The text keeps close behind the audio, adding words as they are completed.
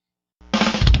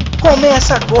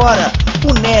Começa agora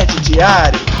o Nerd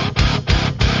Diário.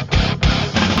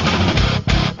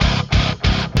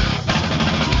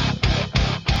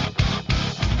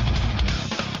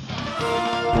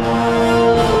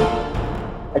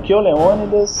 Aqui é o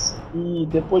Leônidas e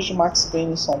depois de Max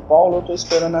Payne em São Paulo, eu tô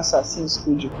esperando Assassin's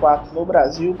Creed 4 no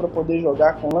Brasil para poder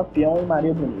jogar com Lampião e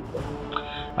Maria Bonita.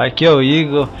 Aqui é o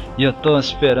Igor e eu tô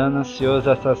esperando ansioso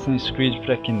Assassin's Creed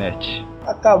pra Kinect.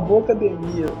 Acabou a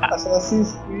academia,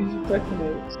 Assassin's Creed pra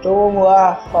Kinect. Então vamos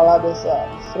lá falar dessa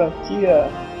franquia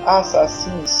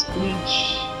Assassin's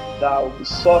Creed da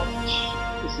Ubisoft.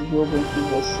 Esse jogo em que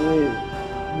você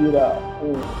vira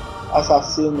um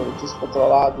assassino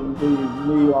descontrolado em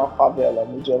meio a uma favela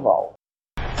medieval.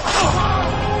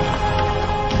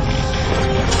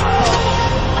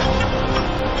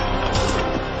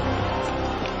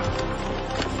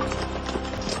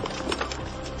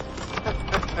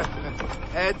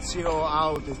 Ezio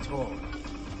Auditore.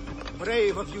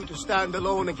 Brave of you to stand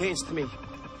alone against me,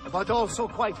 but also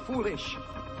quite foolish.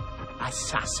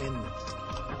 Assassin.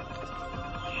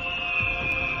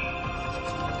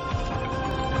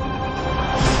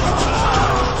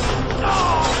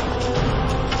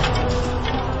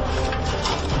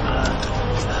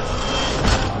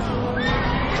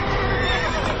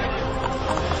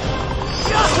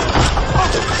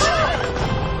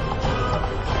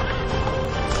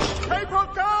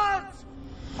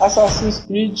 Assassin's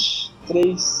Creed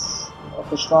 3, a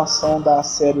continuação da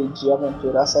série de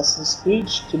aventura Assassin's Creed,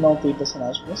 que não tem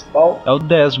personagem principal. É o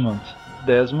Desmond.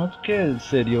 Desmond que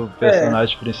seria o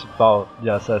personagem principal de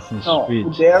Assassin's Creed.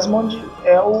 O Desmond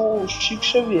é o Chico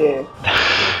Xavier.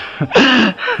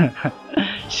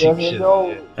 Chico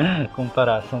Xavier.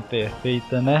 Comparação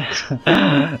perfeita, né?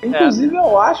 Inclusive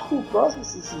eu acho que o próximo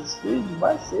Assassin's Creed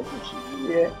vai ser com o Chico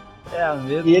Xavier. É a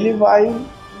mesma. E ele vai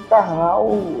encarnar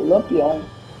o Lampião.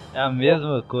 É a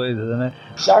mesma coisa, né?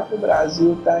 Já que o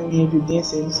Brasil está em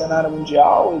evidência aí no cenário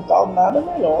mundial e tal, nada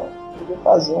melhor do que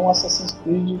fazer um Assassin's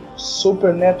Creed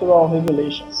Supernatural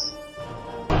Revelations.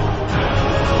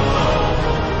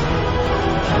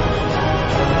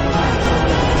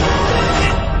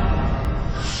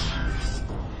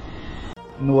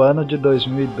 No ano de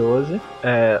 2012,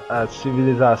 a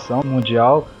civilização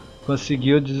mundial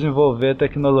conseguiu desenvolver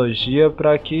tecnologia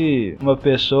para que uma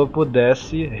pessoa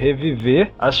pudesse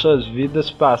reviver as suas vidas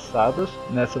passadas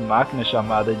nessa máquina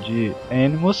chamada de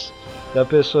Animus. E a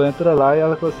pessoa entra lá e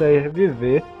ela consegue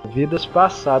reviver vidas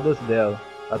passadas dela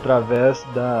através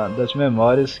das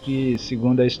memórias que,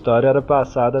 segundo a história, era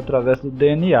passada através do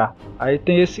DNA. Aí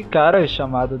tem esse cara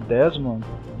chamado Desmond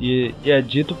e é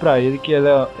dito para ele que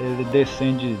ele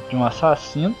descende de um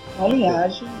assassino. Uma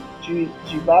linhagem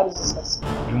de vários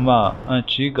assassinos. De uma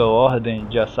antiga ordem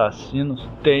de assassinos.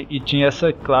 E tinha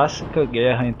essa clássica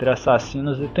guerra entre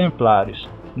assassinos e templários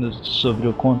sobre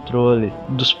o controle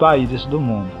dos países do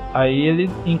mundo. Aí ele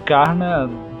encarna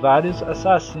vários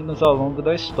assassinos ao longo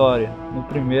da história. No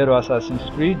primeiro Assassin's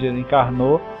Creed ele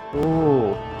encarnou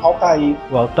o Altair.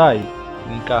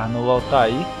 Ele encarnou o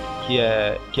Altair,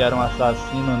 que era um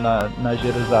assassino na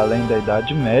Jerusalém da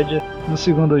Idade Média. No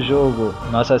segundo jogo,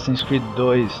 no Assassin's Creed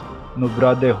 2, no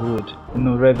Brotherhood e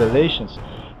no Revelations,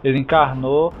 ele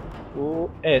encarnou o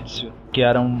Ezio, que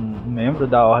era um membro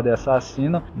da Ordem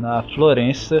Assassina na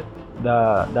Florença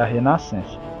da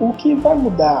Renascença. O que vai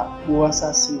mudar do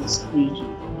Assassin's Creed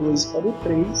 2 para o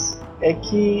 3 é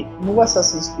que no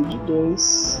Assassin's Creed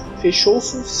 2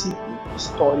 fechou-se um ciclo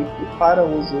histórico para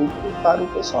o jogo e para o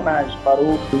personagem, para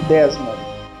o Desmond.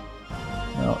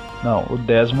 Não, o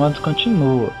Desmond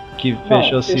continua. Que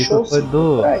fechou o ciclo foi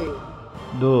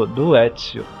do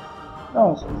Ezio.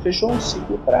 Não, fechou um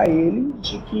ciclo para ele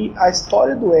de que a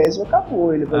história do Ezio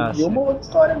acabou. Ele vai viver uma outra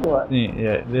história agora. Sim,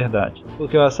 é verdade.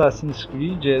 Porque o Assassin's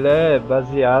Creed ele é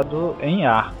baseado em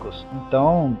arcos.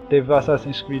 Então teve o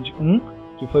Assassin's Creed 1,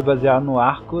 que foi baseado no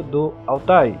arco do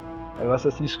Altair. Aí o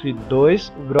Assassin's Creed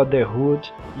 2, o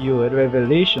Brotherhood e o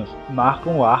Revelations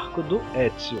marcam o arco do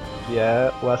Ezio, que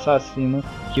é o assassino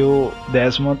que o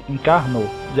Desmond encarnou.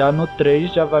 Já no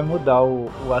 3 já vai mudar o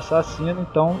assassino,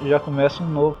 então já começa um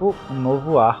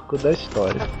novo arco da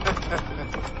história.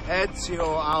 Ezio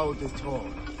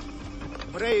Auditore.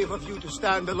 Brave of you to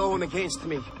stand alone against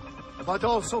me, but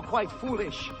also quite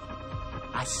foolish.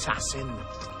 Assassin.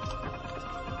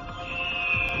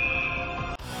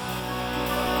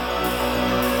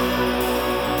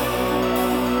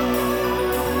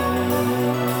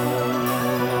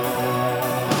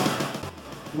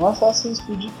 No Assassin's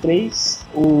Creed 3,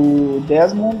 o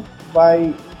Desmond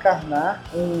vai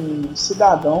um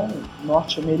cidadão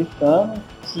norte-americano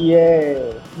que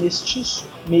é mestiço,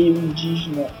 meio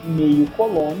indígena, meio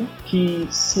colono, que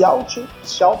se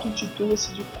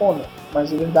auto-intitula-se de Connor,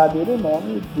 mas o verdadeiro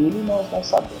nome dele nós não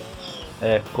sabemos.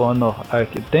 Connor.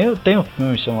 Aqui. Tem um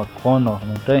filme que chama Connor,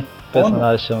 não tem? O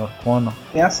personagem chama Connor.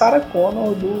 Tem a Sarah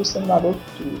Connor do Exterminador do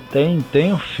Futuro.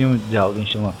 Tem um filme de alguém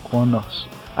que chama Connor.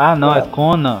 Ah, não, é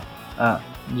Connor. Ah,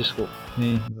 desculpa.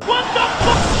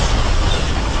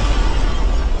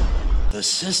 The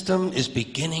system is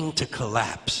beginning to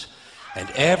collapse, and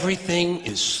everything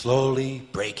is slowly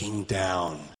breaking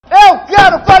down. Eu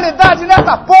quero qualidade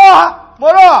nessa porra,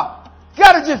 moro?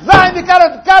 Quero design,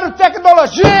 quero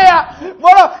tecnologia,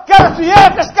 moro? Quero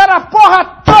ciências, quero a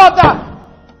porra toda,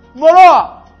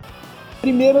 moro?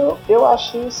 Primeiro, eu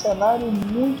achei o cenário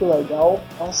muito legal,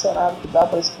 é um cenário que dá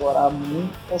para explorar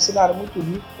muito, é um cenário muito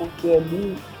rico porque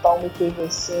ali está uma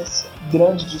efervescência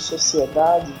grande de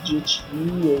sociedade, de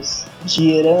etnias, de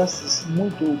heranças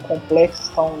muito complexas,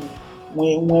 está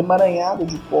um emaranhado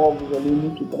de povos ali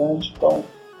muito grande, então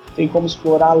tem como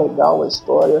explorar legal a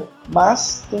história,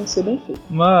 mas tem que ser bem feito.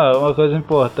 Uma coisa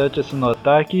importante a se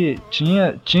notar é que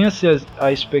tinha-se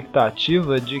a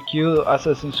expectativa de que o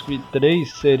Assassin's Creed 3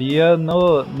 seria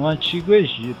no Antigo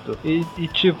Egito. E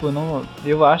tipo,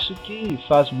 eu acho que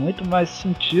faz muito mais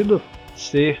sentido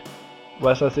ser o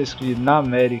Assassin's Creed na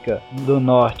América do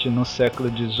Norte no século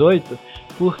XVIII.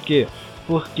 Por quê?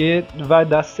 Porque vai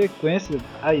dar sequência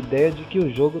à ideia de que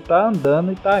o jogo tá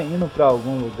andando e tá indo para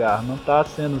algum lugar, não tá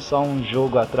sendo só um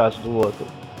jogo atrás do outro,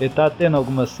 ele tá tendo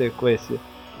alguma sequência.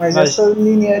 Mas essa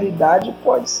linearidade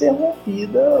pode ser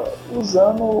rompida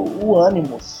usando o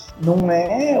Animus. Não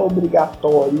é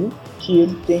obrigatório que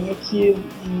ele tenha que ir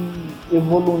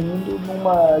evoluindo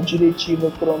numa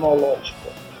diretiva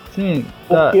cronológica. Sim,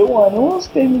 tá. Porque o Animus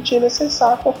permite ele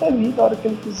acessar qualquer vida a hora que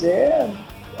ele quiser,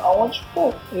 aonde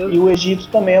for. E o Egito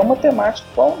também é uma temática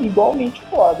igualmente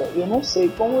foda. Eu não sei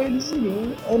como eles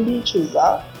iriam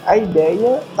ambientizar a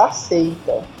ideia da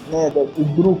seita, né, do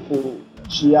grupo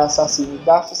de assassinos,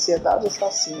 da sociedade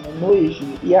assassina no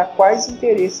Egito, e a quais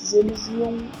interesses eles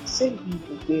iam servir,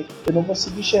 porque eu não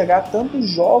consigo enxergar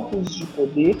tantos jogos de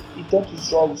poder e tantos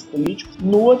jogos políticos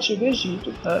no Antigo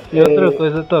Egito. E outra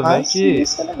coisa também que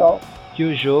isso é legal. Que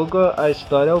o jogo, a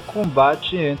história é o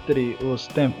combate entre os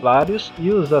Templários e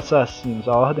os Assassinos,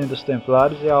 a Ordem dos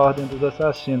Templários e a Ordem dos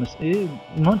Assassinos. E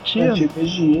não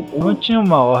tinha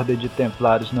uma Ordem de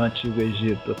Templários no Antigo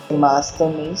Egito. Mas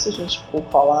também, se a gente for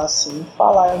falar assim,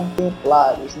 falar em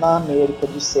Templários na América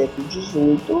do século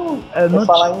XVIII,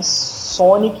 falar em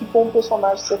Sonic como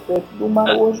personagem secreto do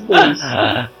Mario World 2.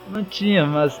 Não tinha,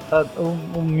 mas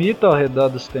o mito ao redor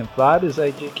dos Templários é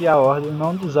de que a Ordem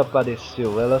não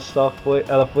desapareceu,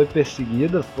 ela foi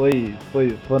perseguida,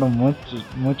 foram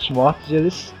muitos mortos e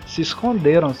eles se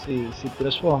esconderam, se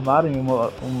transformaram em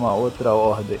uma outra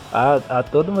ordem. Há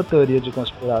toda uma teoria de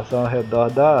conspiração ao redor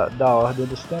da Ordem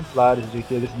dos Templários, de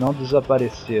que eles não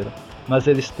desapareceram. Mas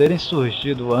eles terem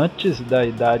surgido antes da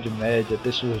Idade Média,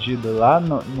 ter surgido lá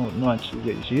no Antigo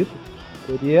Egito,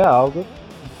 seria algo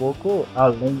um pouco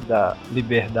além da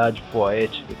liberdade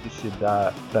poética que se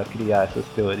dá para criar essas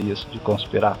teorias de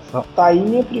conspiração. Tá aí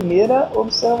minha primeira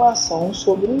observação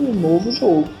sobre um novo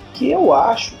jogo, que eu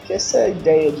acho que essa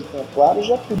ideia de Templário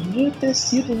já podia ter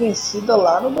sido vencida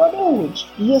lá no Brotherhood.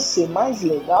 Ia ser mais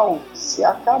legal se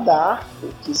a cada arco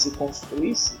que se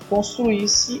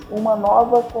construísse uma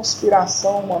nova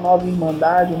conspiração, uma nova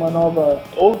irmandade, uma nova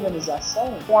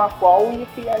organização com a qual ia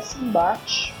criar esse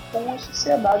embate com a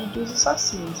sociedade dos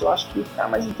assassinos. Eu acho que ia ficar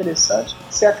mais interessante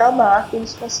se a cada arco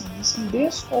eles conseguissem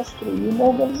desconstruir uma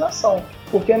organização.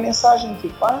 Porque a mensagem que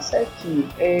passa é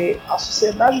que a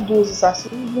sociedade dos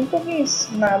assassinos nunca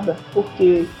vence nada.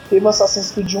 Porque teve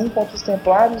Assassin's Creed 1 contra os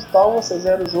Templários e tal, você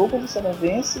zera o jogo, você não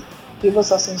vence. Teve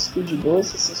Assassin's Creed 2,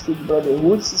 Assassin's Creed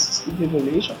Brotherhood, Assassin's Creed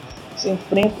Revelation. Você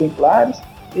enfrenta os Templários,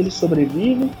 eles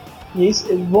sobrevivem. E eles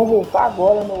vão voltar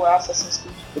agora no Assassin's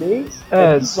Creed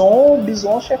 3.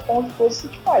 Bison chefão de todo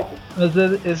Street Fighter. Mas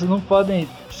eles não podem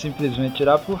simplesmente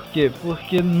tirar, por quê?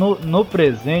 Porque no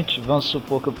presente, vamos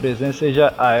supor que o presente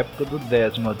seja a época do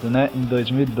Desmond, né, em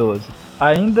 2012.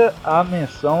 Ainda há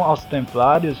menção aos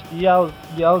Templários e aos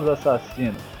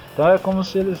assassinos. Então é como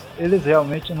se eles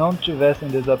realmente não tivessem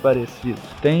desaparecido.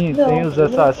 Tem os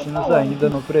assassinos ainda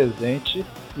no presente.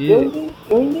 E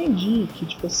eu entendi que,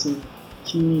 tipo assim,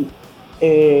 que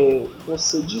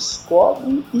você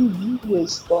descobre e vive a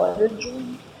história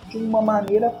de uma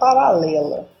maneira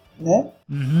paralela, né?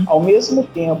 Uhum. Ao mesmo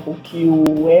tempo que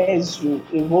o Ezio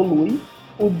evolui,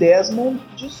 o Desmond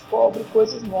descobre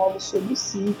coisas novas sobre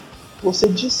si. Você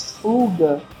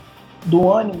desfruga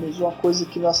do Animus, uma coisa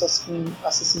que no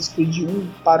Assassin's Creed 1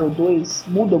 para o 2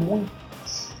 muda muito.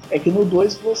 É que no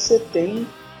 2 você tem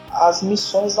as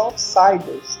missões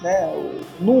outsiders, né?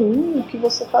 No 1, o que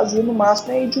você fazia no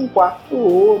máximo é ir de um quarto pro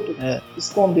outro,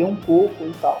 esconder um pouco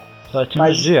e tal. Só tinha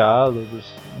os diálogos,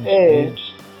 os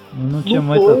vídeos. Não tinha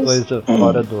muita coisa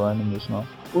fora do Animus, não.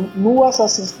 No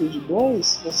Assassin's Creed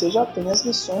 2, você já tem as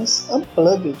missões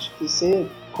Unplugged, que você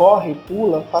corre,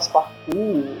 pula, faz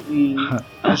parkour, e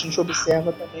a gente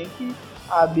observa também que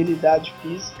a habilidade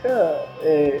física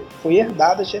foi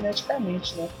herdada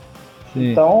geneticamente, né?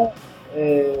 Sim. Então,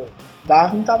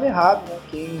 Darwin estava errado, né?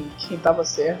 Quem estava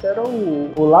certo era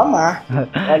o Lamarck.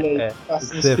 Olha aí,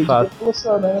 Assassin's Creed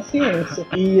evolucionando a ciência.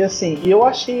 E assim, eu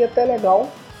achei até legal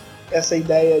essa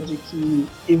ideia de que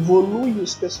evolui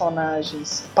os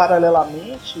personagens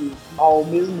paralelamente, ao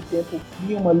mesmo tempo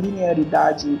cria uma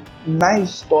linearidade na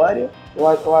história. Eu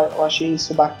achei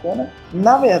isso bacana.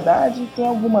 Na verdade, tem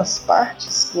algumas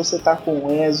partes que você tá com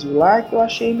o Ezio lá que eu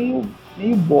achei meio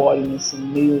boring, assim,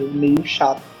 meio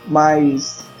chato.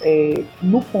 Mas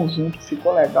no conjunto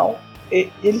ficou legal.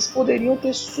 Eles poderiam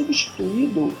ter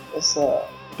substituído essa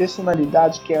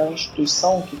personalidade que é a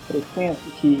instituição que frequenta,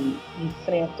 que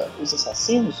enfrenta os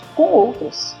assassinos, com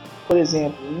outras. Por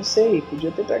exemplo, não sei,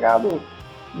 podia ter pegado,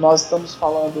 nós estamos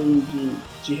falando aí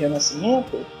de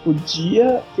renascimento,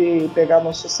 podia ter pegado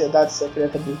uma sociedade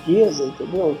secreta burguesa,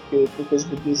 entendeu? Porque os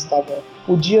burgueses estavam...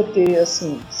 Podia ter,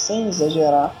 assim, sem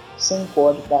exagerar, sem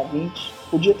código da Vinci,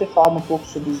 podia ter falado um pouco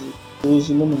sobre os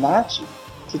Illuminati,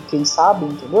 que quem sabe,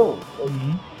 entendeu?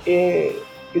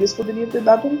 Eles poderiam ter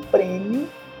dado um prêmio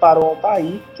para o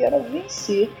Altair, que era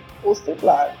vencer os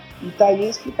Templários. E tá aí a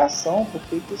explicação por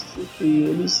que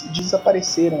eles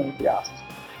desapareceram, entre aspas.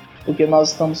 Porque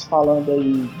nós estamos falando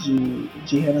aí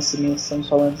de Renascimento, estamos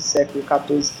falando de século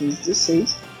XIV, XV, XVI.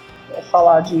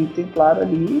 Falar de Templário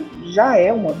ali já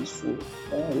é um absurdo,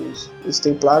 né? Os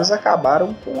Templários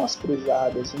acabaram com as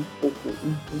Cruzadas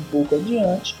um pouco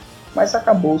adiante, mas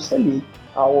acabou-se ali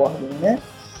a ordem, né?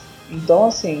 Então,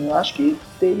 assim, eu acho que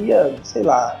teria, sei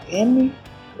lá,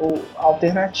 ou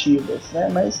alternativas, né?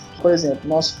 Mas, por exemplo,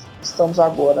 nós estamos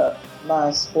agora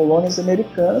nas colônias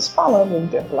americanas falando em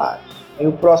Templários. Aí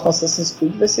o próximo Assassin's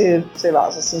Creed vai ser, sei lá,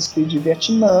 Assassin's Creed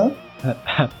Vietnã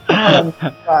falando em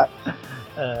Templários.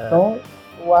 Então,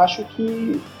 eu acho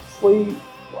que foi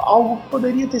algo que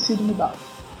poderia ter sido mudado.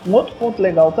 Um outro ponto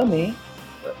legal também,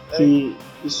 que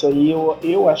isso aí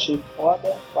eu achei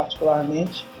foda,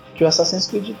 particularmente, que o Assassin's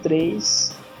Creed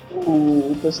 3,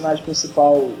 o personagem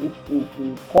principal, o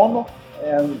Connor,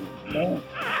 né?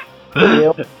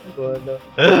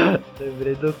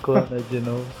 Lembrei do Connor de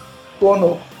novo.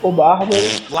 Connor, o Bárbaro.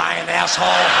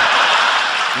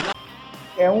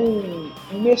 É um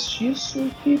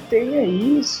mestiço que tem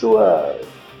aí sua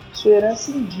herança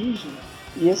indígena.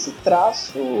 E esse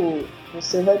traço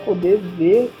você vai poder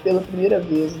ver pela primeira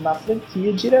vez na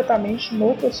franquia diretamente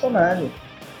no personagem.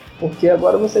 Porque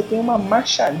agora você tem uma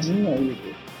machadinha aí.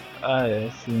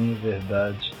 Sim,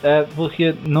 verdade.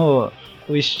 Porque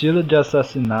o estilo de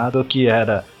assassinato que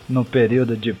era no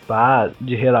período de paz,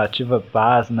 de relativa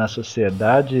paz na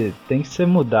sociedade, tem que ser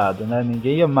mudado, né?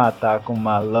 Ninguém ia matar com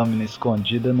uma lâmina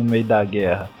escondida no meio da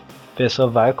guerra. A pessoa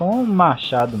vai com um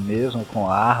machado mesmo, com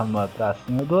arma pra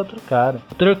cima do outro cara.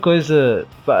 Outra coisa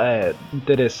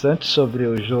interessante sobre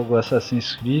o jogo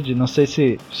Assassin's Creed, não sei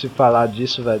se falar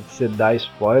disso vai ser dar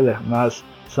spoiler, mas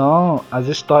são as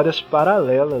histórias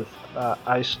paralelas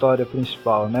à história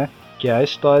principal, né? Que é a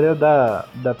história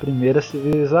da primeira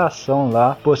civilização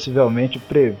lá, possivelmente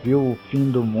previu o fim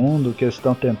do mundo, que eles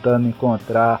estão tentando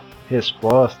encontrar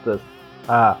respostas.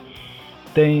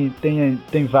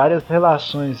 Tem várias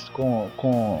relações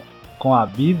com a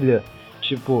Bíblia,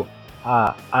 tipo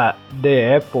a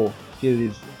The Apple,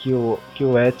 que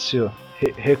o Ezio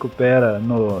recupera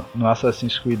no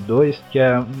Assassin's Creed 2, que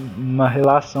é uma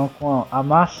relação com a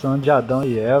maçã de Adão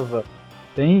e Eva.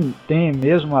 Tem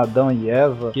mesmo Adão e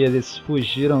Eva, que eles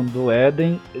fugiram do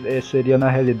Éden, seria na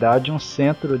realidade um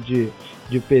centro de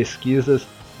pesquisas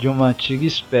de uma antiga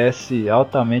espécie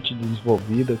altamente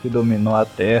desenvolvida que dominou a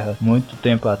Terra muito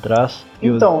tempo atrás.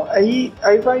 Então, aí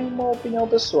vai uma opinião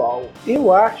pessoal.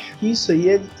 Eu acho que isso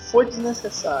aí foi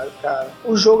desnecessário, cara.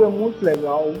 O jogo é muito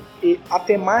legal e a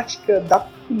temática da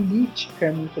política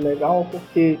é muito legal,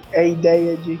 porque é a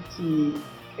ideia de que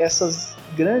essas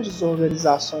grandes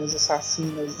organizações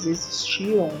assassinas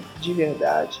existiam de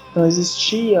verdade. Então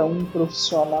existia um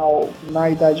profissional na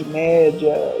Idade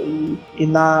Média e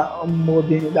na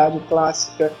modernidade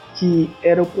clássica que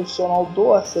era o profissional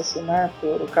do assassinato,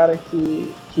 era o cara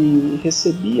que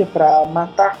recebia para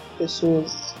matar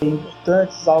pessoas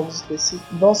importantes, alvos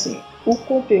específicos. Então assim, o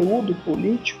conteúdo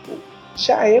político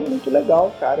já é muito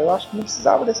legal, cara. Eu acho que não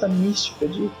precisava dessa mística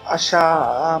de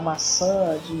achar a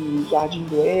maçã de Jardim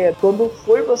do Éden. Quando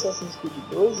foi pro Assassin's Creed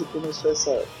 2 e começou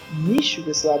essa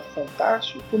mística, esse lado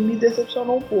fantástico, me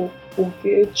decepcionou um pouco,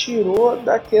 porque tirou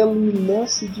daquele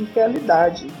lance de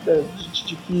realidade,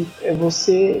 de que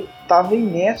você estava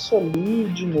imerso ali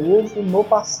de novo no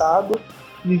passado,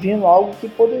 vivendo algo que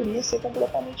poderia ser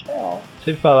completamente real.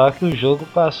 Sem falar que o jogo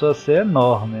passou a ser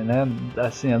enorme, né?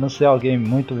 Assim, eu não sei, alguém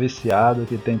muito viciado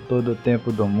que tem todo o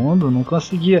tempo do mundo não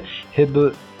conseguia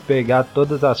pegar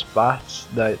todas as partes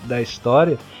da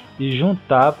história e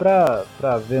juntar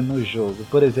pra ver no jogo.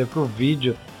 Por exemplo, o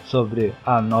vídeo sobre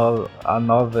a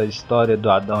nova história do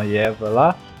Adão e Eva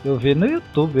lá, eu vi no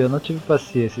YouTube. Eu não tive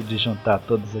paciência de juntar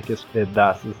todos aqueles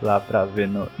pedaços lá pra ver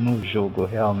no jogo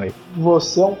realmente.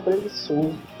 Você é um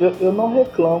preguiçoso. Eu não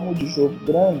reclamo de jogo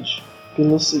grande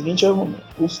pelo seguinte argumento: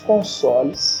 os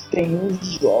consoles têm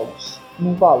os jogos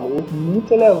num valor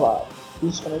muito elevado,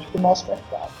 principalmente para o nosso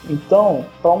mercado. Então,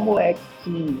 para um moleque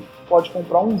que pode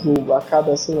comprar um jogo a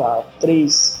cada, sei lá,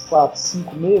 3, 4,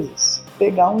 5 meses,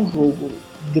 pegar um jogo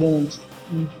grande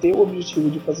e ter o objetivo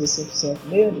de fazer 100%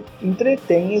 nele,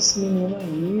 entretém esse menino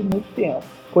aí muito tempo.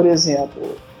 Por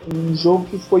exemplo, um jogo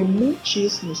que foi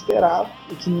muitíssimo esperado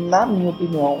e que, na minha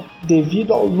opinião,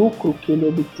 devido ao lucro que ele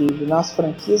obteve nas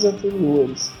franquias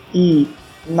anteriores e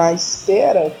na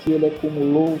espera que ele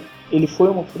acumulou, ele foi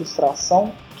uma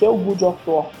frustração, que é o God of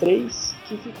War 3,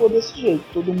 que ficou desse jeito.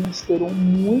 Todo mundo esperou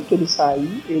muito ele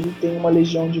sair, ele tem uma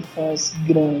legião de fãs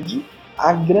grande,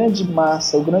 a grande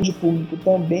massa, o grande público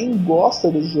também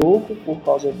gosta do jogo por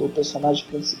causa do personagem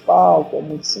principal, que é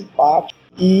muito simpático.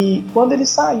 E quando ele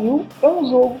saiu, é um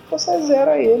jogo que você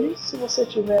zera ele, se você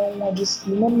tiver uma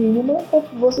disciplina mínima,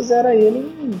 você zera ele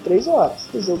em 3 horas.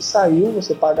 O jogo saiu,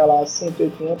 você paga lá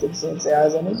 180, 200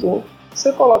 reais no jogo,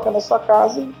 você coloca na sua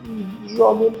casa e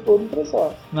joga ele todo em 3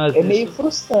 horas. Mas é meio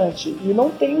frustrante e não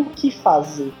tem o que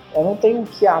fazer, eu não tenho o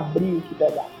que abrir, o que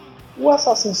pegar. O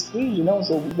Assassin's Creed, né, um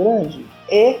jogo grande,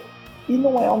 é e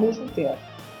não é ao mesmo tempo.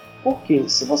 Porque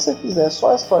se você fizer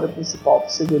só a história principal para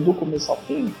você ver do começo ao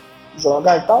fim,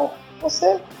 jogar e tal,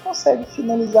 você consegue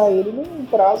finalizar ele num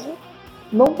prazo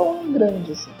não tão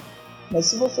grande assim. Mas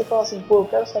se você falar assim, pô, eu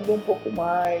quero saber um pouco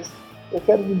mais, eu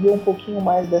quero viver um pouquinho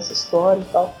mais dessa história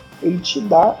e tal, ele te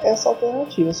dá essa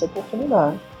alternativa, essa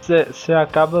oportunidade. Você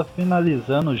acaba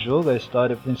finalizando o jogo, a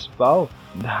história principal,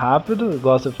 rápido,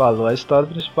 igual você falou. A história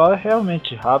principal é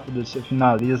realmente rápida, você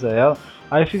finaliza ela.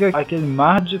 Aí fica aquele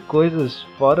mar de coisas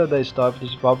fora da história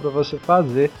principal para você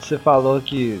fazer. Você falou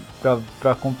que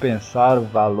para compensar o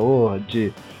valor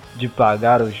de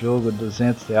pagar o jogo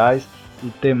R$200 e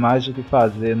ter mais o que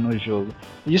fazer no jogo.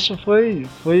 Isso foi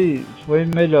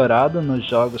melhorado nos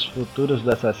jogos futuros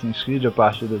do Assassin's Creed a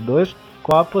partir do 2,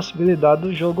 com a possibilidade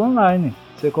do jogo online.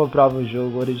 Você comprava o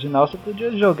jogo original, você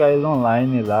podia jogar ele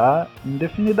online lá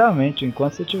indefinidamente,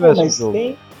 enquanto você tivesse o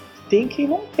jogo. Tem quem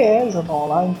não quer jogar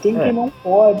online, tem quem não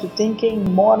pode, tem quem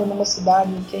mora numa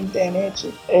cidade em que a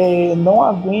internet não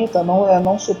aguenta,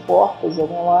 não suporta o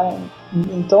jogo online.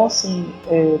 Então, assim,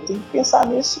 tem que pensar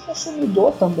nesse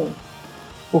consumidor também.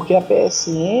 Porque a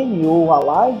PSN ou a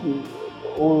Live,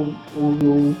 ou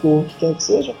o que quer que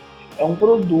seja, é um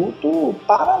produto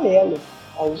paralelo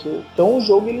ao jogo. Então o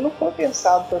jogo ele não foi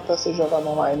pensado para ser jogado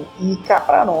online. E cá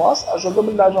para nós, a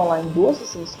jogabilidade online do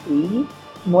Assassin's Creed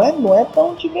não é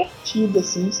tão divertida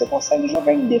assim, você consegue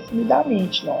jogar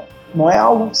indefinidamente, não. Não é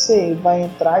algo que você vai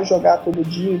entrar e jogar todo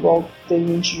dia, igual tem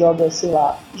gente que joga, sei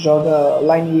lá, joga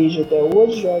Lineage até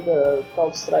hoje, joga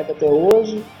Counter-Strike até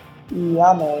hoje, e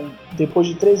não, depois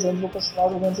de 3 anos vou continuar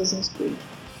jogando Assassin's Creed.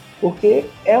 Porque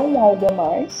é um algo a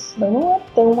mais, mas não é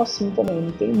tão assim também,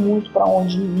 não tem muito pra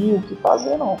onde ir, o que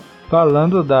fazer não.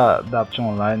 Falando da parte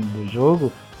online do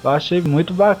jogo, eu achei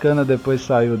muito bacana depois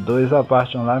saiu 2 a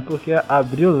parte online, porque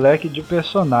abriu o leque de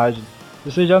personagens.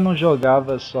 Você já não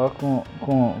jogava só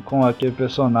com aquele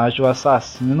personagem, o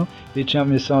assassino, e tinha a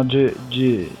missão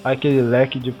de aquele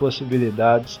leque de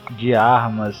possibilidades, de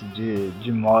armas,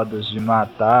 de modos de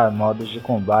matar, modos de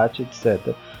combate,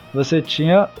 etc. Você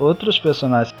tinha outros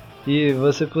personagens e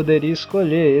você poderia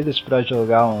escolher eles para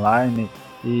jogar online,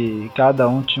 e cada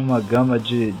um tinha uma gama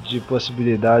de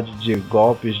possibilidade de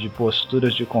golpes, de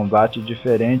posturas de combate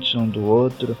diferentes um do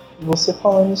outro. Você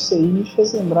falando isso aí me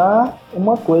fez lembrar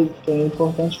uma coisa que é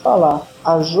importante falar.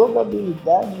 A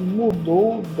jogabilidade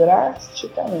mudou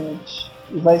drasticamente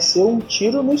e vai ser um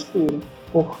tiro no escuro,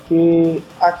 porque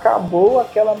acabou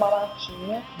aquela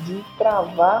malatinha de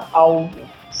travar algo.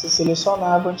 Você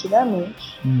selecionava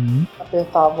antigamente,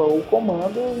 apertava o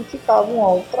comando e ficava um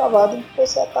alvo travado, em que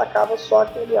você atacava só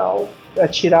aquele alvo,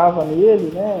 atirava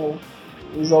nele, né?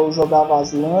 jogava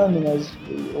as lâminas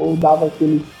ou dava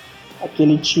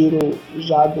aquele tiro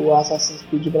já do Assassin's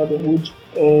Creed Brotherhood,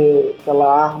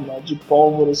 aquela arma de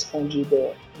pólvora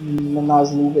escondida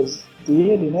nas luvas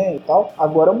dele, né, e tal.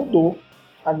 Agora mudou.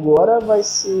 Agora vai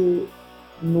ser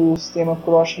no sistema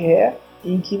crosshair,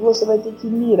 em que você vai ter que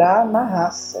mirar na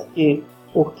raça.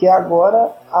 Porque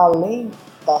agora, além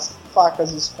das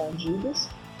facas escondidas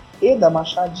e da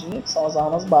machadinha, que são as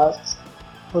armas básicas,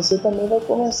 você também vai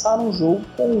começar no jogo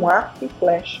com um arco e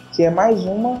flecha, que é mais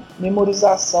uma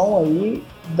memorização aí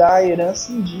da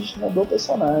herança indígena do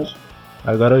personagem.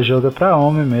 Agora o jogo é pra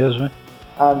homem mesmo, hein?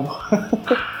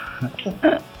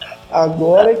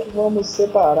 Agora é que vamos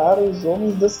separar os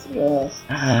homens das crianças.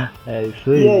 É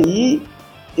isso aí. E aí,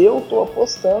 eu tô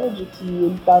apostando de que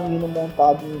ele tá vindo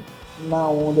montado na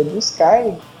onda do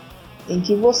Skyrim, em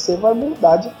que você vai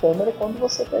mudar de câmera quando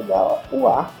você pegar o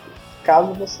arco,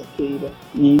 caso você queira,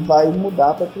 e vai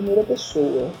mudar para primeira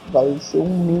pessoa. Vai ser um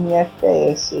mini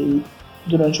FPS aí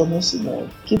durante alguns segundos.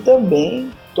 Que também,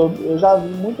 eu já vi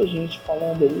muita gente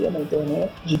falando aí na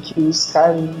internet de que o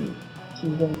Skyrim que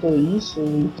inventou isso,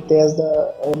 e a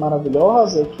Bethesda é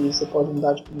maravilhosa, que você pode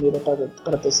mudar de primeira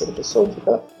para terceira pessoa.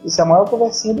 Isso é a maior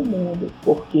conversinha do mundo,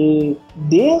 porque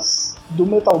desde do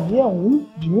Metal Gear 1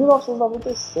 de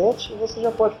 1997 você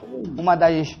já pode fazer isso. Uma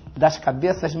das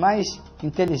cabeças mais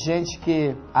inteligentes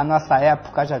que a nossa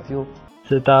época já viu.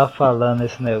 Você tava falando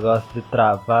esse negócio de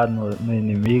travar no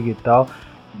inimigo e tal.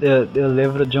 Eu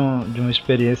lembro de uma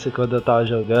experiência quando eu tava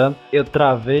jogando. Eu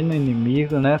travei no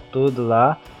inimigo, né, tudo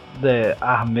lá.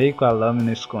 Armei com a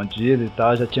lâmina escondida e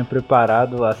tal, já tinha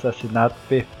preparado o assassinato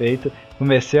perfeito,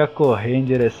 comecei a correr em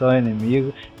direção ao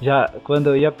inimigo, já quando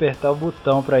eu ia apertar o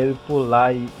botão para ele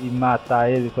pular e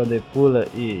matar ele, quando ele pula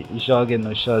e joga ele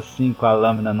no chão assim com a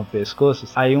lâmina no pescoço,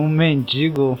 aí um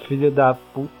mendigo, um filho da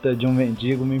puta de um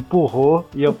mendigo me empurrou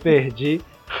e eu perdi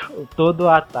todo o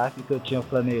ataque que eu tinha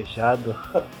planejado.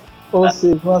 Ou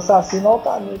seja, um assassino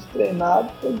altamente treinado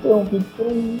foi interrompido por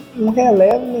um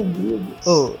relevo mendigo.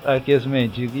 Aqueles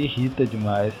mendigos irritam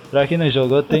demais. Pra quem não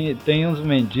jogou, tem uns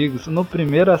mendigos. No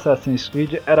primeiro Assassin's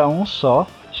Creed era um só.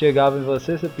 Chegava em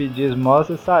você pedia esmola,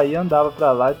 você saía, andava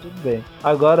pra lá e tudo bem.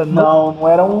 Agora não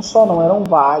era um só não, eram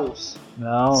vários.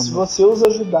 Não. Se você os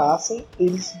ajudassem,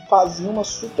 eles faziam uma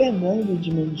super gangue de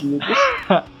mendigos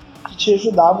que te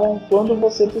ajudavam quando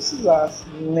você precisasse.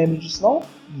 Não lembra disso não?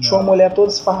 Tinha uma mulher toda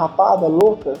esfarrapada,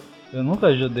 louca. Eu nunca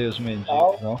ajudei os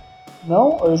mendigos, não.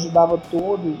 Não, eu ajudava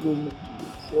todos os mendigos.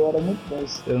 Eu era muito bom.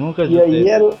 Eu nunca ajudei.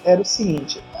 E aí era o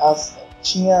seguinte,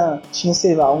 tinha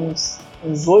sei lá, uns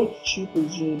 8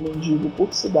 tipos de mendigo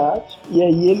por cidade. E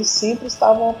aí eles sempre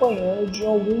estavam apanhando de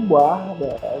algum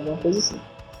guarda, alguma coisa assim.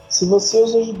 Se você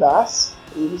os ajudasse,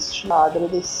 eles te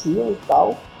agradeciam e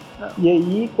tal. E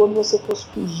aí, quando você fosse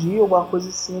fugir, alguma coisa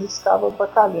assim, eles ficavam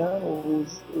bacalhando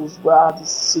os guardas,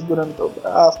 segurando teu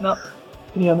braço,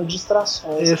 criando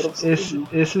distrações pra você fugir.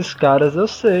 Esses caras eu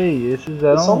sei, esses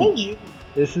eram... Eles são mendigos.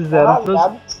 Esses eram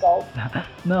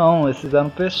Não, esses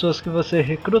eram pessoas que você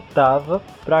recrutava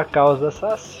pra causa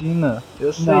assassina.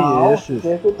 Eu sei esses.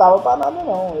 Não recrutava pra nada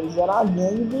não, eles eram a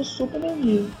gangue dos super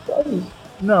mendigos, só isso.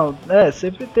 Não,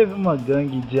 sempre teve uma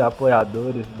gangue de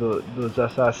apoiadores dos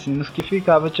assassinos que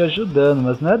ficava te ajudando,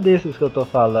 mas não é desses que eu tô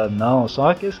falando, não. São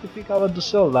aqueles que ficavam do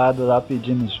seu lado lá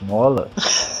pedindo esmola.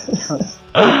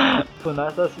 No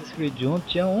Assassin's Creed 1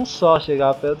 tinha um só,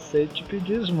 chegava perto de você e te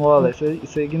pedia esmola, e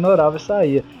você ignorava e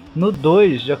saía. No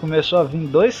 2 já começou a vir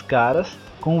 2 caras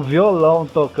com um violão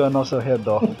tocando ao seu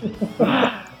redor.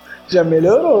 Já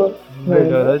melhorou.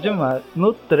 Melhorou demais.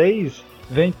 No 3...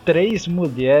 vem 3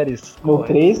 mulheres. No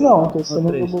 3 não,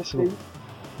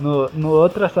 no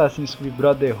outro Assassin's Creed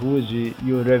Brotherhood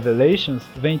e o Revelations,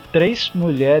 vem 3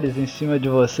 mulheres em cima de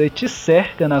você e te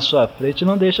cerca na sua frente e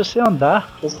não deixa você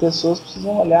andar. As pessoas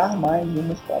precisam olhar mais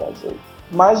umas para as outras.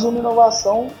 Mais uma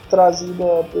inovação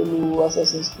trazida pelo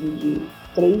Assassin's Creed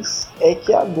 3 é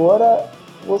que agora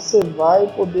você vai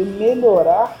poder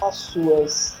melhorar as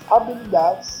suas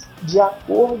habilidades de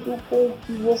acordo com o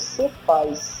que você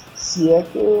faz. Se é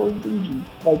que eu entendi.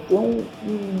 Vai ter um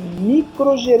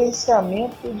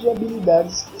microgerenciamento de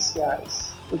habilidades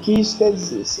especiais. O que isso quer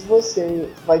dizer? Se você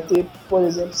vai ter, por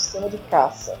exemplo, sistema de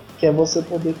caça, que é você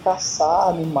poder caçar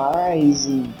animais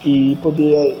e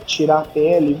poder tirar a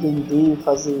pele, vender,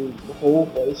 fazer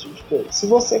roupa, esse tipo de coisa. Se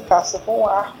você caça com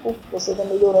arco, você está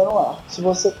melhorando o arco. Se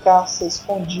você caça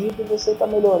escondido, você está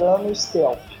melhorando o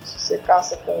stealth. Se você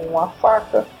caça com a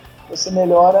faca, você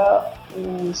melhora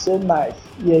o seu knife,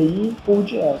 e aí por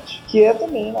diante. Que é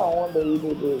também na onda aí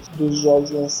dos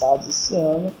jogos lançados esse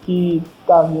ano, que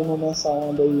tá vindo nessa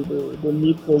onda aí do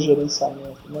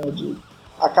microgerenciamento, né, de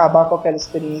acabar com aquela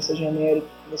experiência genérica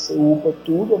que você upa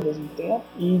tudo ao mesmo tempo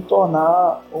e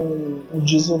tornar um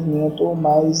desenvolvimento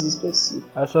mais específico.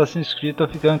 Assassin's Creed tá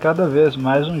ficando cada vez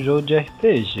mais um jogo de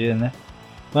RPG, né?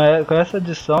 Com essa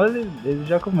edição ele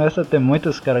já começa a ter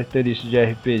muitas características de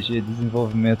RPG,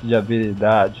 desenvolvimento de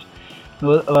habilidade.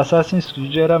 O Assassin's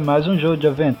Creed era mais um jogo de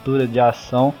aventura, de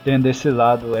ação, tendo esse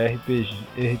lado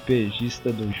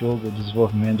RPGista do jogo,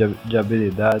 desenvolvimento de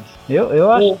habilidades.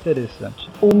 Eu acho interessante.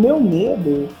 O meu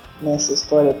medo nessa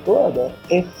história toda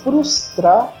é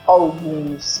frustrar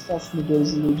alguns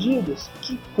consumidores iludidos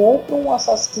que compram o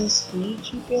Assassin's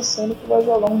Creed pensando que vai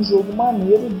jogar um jogo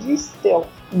maneiro de stealth.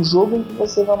 Um jogo em que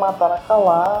você vai matar na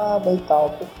calada e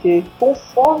tal. Porque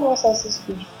conforme o Assassin's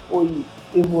Creed foi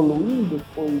evoluindo,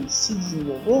 foi se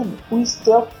desenvolvendo, o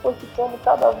stealth foi ficando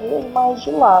cada vez mais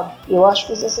de lado. Eu acho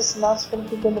que os assassinatos foram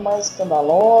ficando mais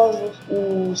escandalosos,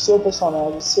 o seu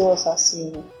personagem, o seu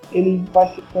assassino, ele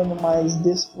vai ficando mais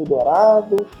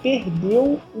despudorado,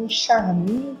 perdeu um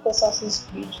charminho que Assassin's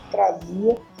Creed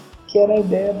trazia, que era a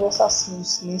ideia do assassino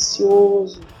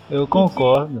silencioso. Eu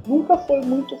concordo. Nunca foi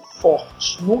muito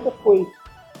forte, nunca foi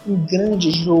um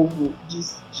grande jogo de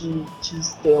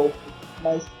stealth,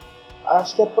 mas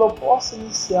acho que a proposta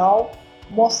inicial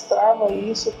mostrava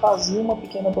isso, fazia uma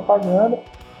pequena propaganda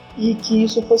e que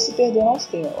isso foi se perdendo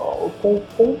com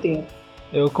o tempo.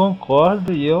 Eu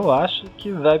concordo e eu acho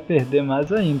que vai perder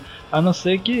mais ainda. A não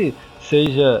ser que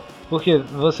seja... Porque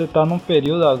você está num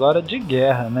período agora de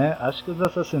guerra, né? Acho que os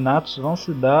assassinatos vão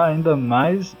se dar ainda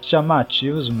mais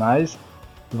chamativos,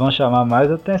 vão chamar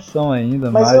mais atenção ainda,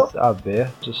 mais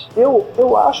abertos.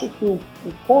 Eu acho que o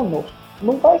Connor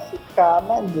não vai ficar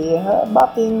na guerra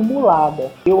batendo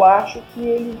mulada. Eu acho que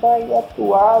ele vai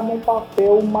atuar num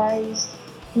papel mais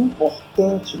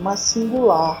importante, mais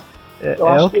singular. É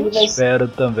o que eu espero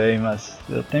também, mas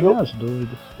eu tenho minhas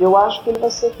dúvidas. Eu acho que ele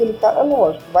vai ser aquele cara,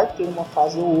 lógico, vai ter uma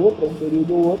fase ou outra, um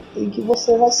período ou outro, em que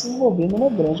você vai se envolver numa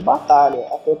grande batalha.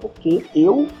 Até porque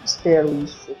eu espero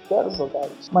isso, eu quero jogar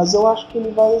isso. Mas eu acho que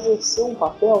ele vai exercer um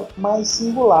papel mais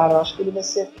singular. Eu acho que ele vai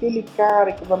ser aquele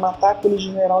cara que vai matar aquele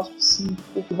general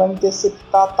específico, que vai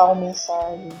interceptar tal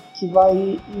mensagem, que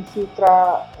vai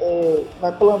infiltrar,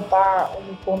 vai plantar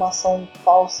uma informação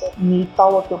falsa em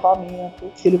tal acampamento,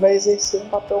 que ele vai exercer um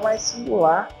papel mais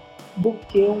singular do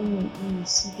que um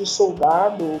simples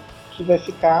soldado que vai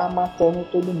ficar matando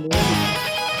todo mundo.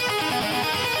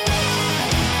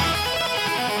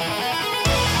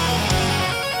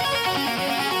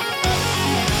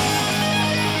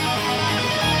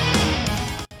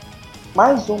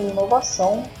 Mais uma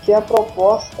inovação, que é a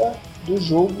proposta do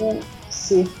jogo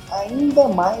ser ainda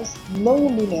mais não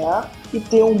linear e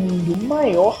ter um mundo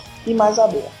maior e mais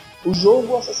aberto. O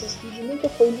jogo Assassin's Creed nunca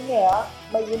foi linear,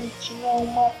 mas ele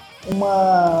tinha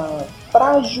uma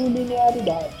frágil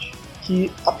linearidade,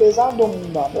 que apesar do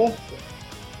mundo aberto,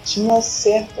 tinha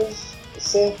certos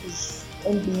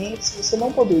ambientes que você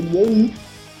não poderia ir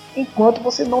enquanto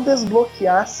você não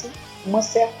desbloqueasse uma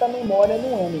certa memória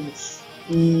no Animus.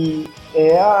 E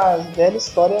é a velha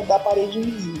história da parede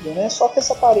invisível, né? Só que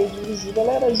essa parede invisível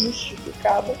ela era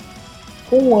justificada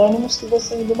com o Animus que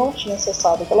você ainda não tinha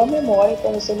acessado aquela memória,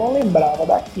 então você não lembrava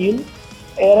daquilo,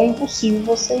 era impossível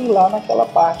você ir lá naquela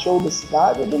parte ou da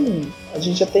cidade ou do mundo. A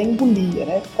gente até engolia,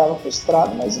 né? Ficava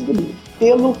frustrado, mas engolia.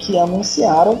 Pelo que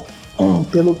anunciaram,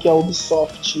 pelo que a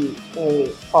Ubisoft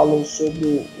falou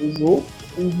sobre o jogo,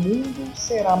 o mundo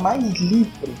será mais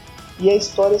livre e a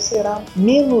história será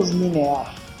menos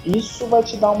linear. Isso vai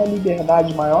te dar uma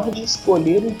liberdade maior de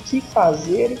escolher o que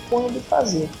fazer e quando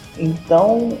fazer.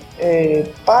 Então,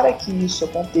 para que isso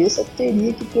aconteça,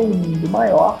 teria que ter um mundo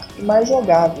maior e mais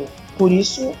jogável. Por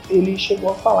isso, ele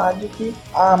chegou a falar de que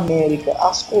a América,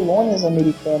 as colônias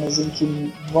americanas em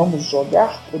que vamos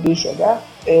poder jogar,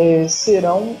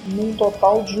 serão num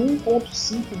total de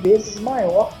 1,5 vezes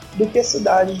maior do que a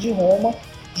cidade de Roma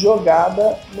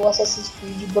jogada no Assassin's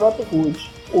Creed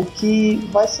Brotherhood. O que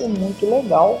vai ser muito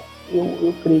legal,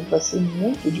 eu creio que vai ser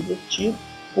muito divertido,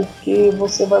 porque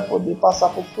você vai poder passar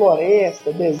por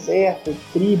floresta, deserto,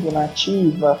 tribo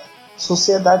nativa,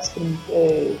 sociedades,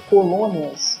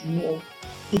 colônias,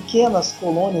 pequenas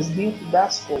colônias dentro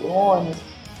das colônias.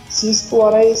 Se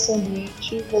explorar esse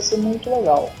ambiente vai ser muito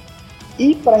legal.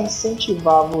 E para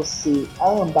incentivar você a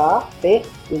andar perto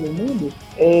pelo mundo,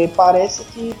 parece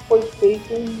que foi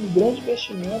feito um grande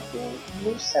investimento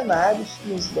nos cenários,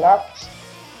 nos gráficos,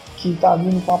 que está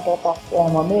vindo com uma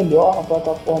plataforma melhor, uma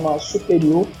plataforma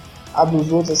superior à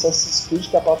dos outros Assassin's Creed,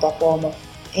 que é a plataforma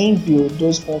Envy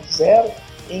 2.0,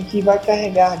 em que vai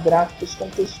carregar gráficos com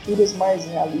texturas mais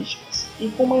realísticas e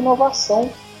com uma inovação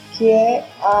que é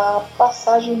a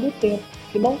passagem do tempo.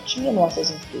 que não tinha no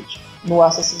Assassin's Creed. No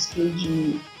Assassin's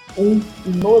Creed 1 e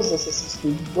nos Assassin's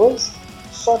Creed 2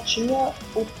 só tinha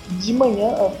o de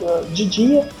manhã, de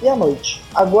dia e à noite.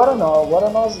 Agora não, agora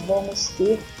nós vamos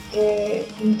ter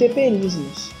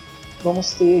intemperismos.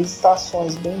 Vamos ter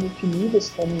estações bem definidas,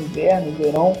 como inverno e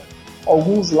verão.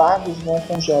 Alguns lagos vão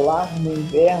congelar no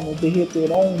inverno,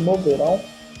 derreterão no verão.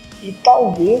 E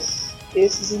talvez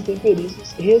esses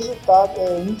intemperismos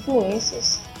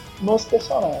influências nos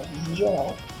personagens em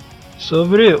geral.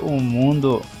 Sobre um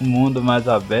mundo mais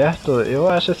aberto, eu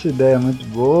acho essa ideia muito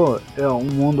boa. É um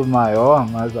mundo maior,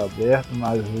 mais aberto,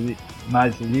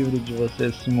 mais livre de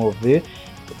você se mover,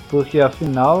 porque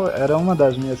afinal era uma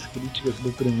das minhas críticas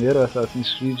do primeiro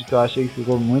Assassin's Creed, que eu achei que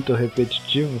ficou muito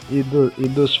repetitivo, e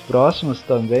dos próximos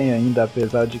também, ainda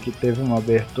apesar de que teve uma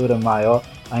abertura maior,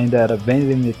 ainda era bem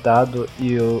limitado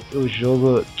e o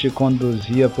jogo te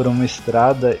conduzia por uma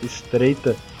estrada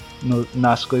estreita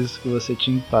nas coisas que você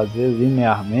tinha que fazer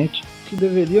linearmente, que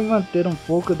deveria manter um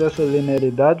pouco dessa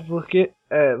linearidade, porque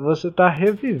você está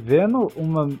revivendo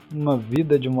uma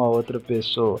vida de uma outra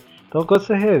pessoa. Então quando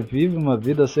você revive uma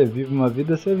vida, você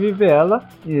vive ela,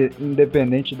 e,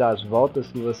 independente das voltas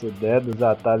que você der, dos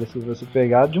atalhos que você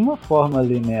pegar, de uma forma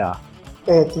linear.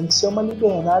 Tem que ser uma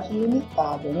liberdade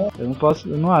limitada, né?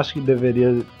 Eu não acho que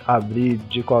deveria abrir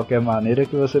de qualquer maneira,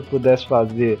 que você pudesse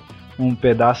fazer um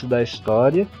pedaço da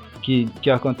história que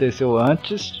aconteceu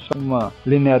antes, uma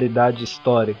linearidade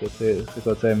histórica. Você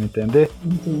consegue me entender?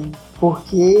 Entendo.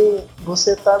 Porque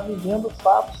você está vivendo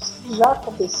fatos que já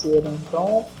aconteceram,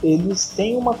 então eles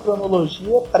têm uma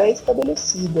cronologia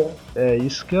pré-estabelecida. É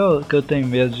isso que eu tenho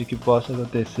medo de que possa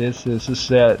acontecer se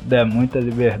você der muita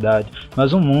liberdade.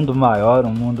 Mas um mundo maior,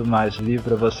 um mundo mais livre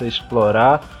para você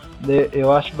explorar,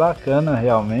 eu acho bacana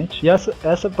realmente. E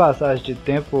essa passagem de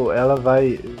tempo,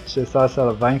 você sabe se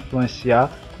ela vai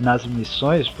influenciar nas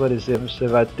missões? Por exemplo, você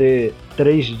vai ter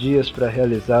 3 dias para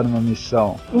realizar uma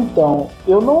missão. Então,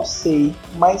 eu não sei,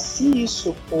 mas se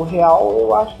isso for real,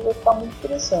 eu acho que vai ficar muito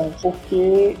interessante,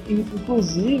 porque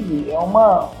inclusive é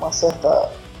uma certa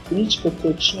crítica que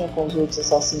eu tinha com os outros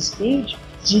Assassin's Creed,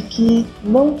 de que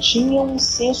não tinha um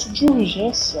senso de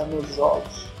urgência nos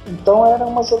jogos. Então era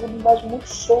uma jogabilidade muito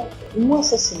solta. Um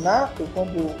assassinato,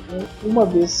 quando uma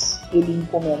vez ele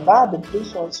encomendado,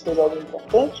 principalmente se for algo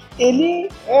importante, ele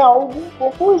é algo um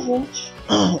pouco urgente.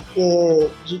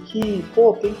 De que,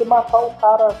 tem que matar o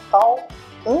cara tal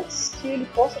antes que ele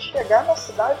possa chegar na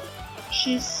cidade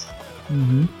X.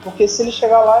 Uhum. Porque se ele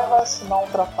chegar lá, ele vai assinar um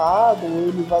tratado,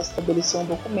 ele vai estabelecer um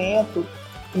documento,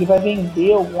 ele vai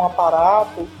vender algum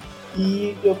aparato.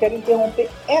 E eu quero interromper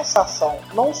essa ação,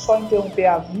 não só interromper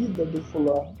a vida do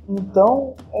fulano.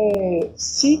 Então,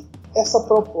 se essa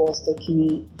proposta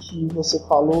que você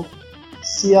falou,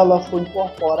 se ela for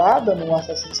incorporada no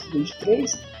Assassin's Creed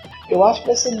 3, eu acho que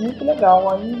vai ser muito legal,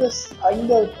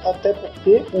 ainda até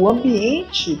porque o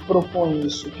ambiente propõe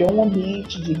isso, que é um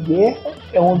ambiente de guerra,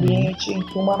 é um ambiente em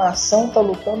que uma nação está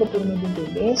lutando por uma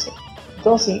independência.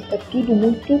 Então, assim, é tudo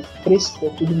muito fresco, é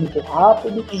tudo muito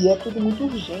rápido e é tudo muito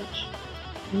urgente.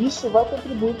 E isso vai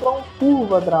contribuir para uma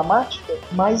curva dramática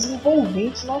mais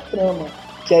envolvente na trama,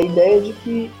 que é a ideia de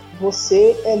que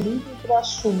você é livre para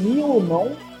assumir ou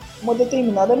não uma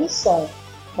determinada missão.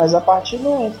 Mas a partir do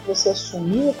momento que você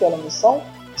assumiu aquela missão,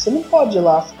 você não pode ir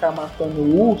lá ficar matando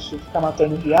urso, ficar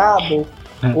matando viado,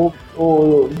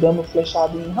 ou dando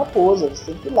flechada em raposa. Você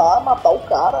tem que ir lá matar o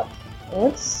cara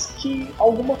antes que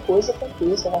alguma coisa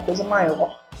aconteça, uma coisa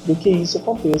maior do que isso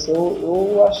aconteça.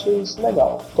 Eu achei isso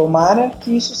legal. Tomara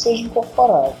que isso seja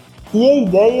incorporado. E a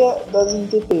ideia das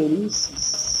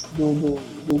intemperícies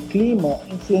do clima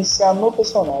influenciar no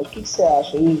personagem. O que você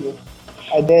acha, Igor?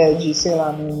 A ideia de, sei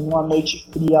lá, numa noite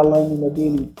fria a lâmina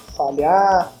dele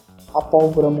falhar, a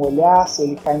pólvora molhar, se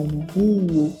ele cair no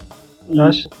rio.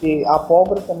 Porque a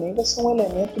pólvora também vai ser um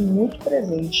elemento muito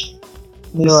presente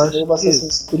nesse novo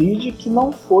Assassin's Creed, que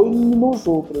não foi nos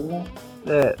outros, né?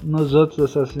 Nos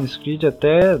outros Assassin's Creed,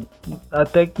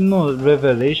 até que no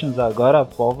Revelations agora, a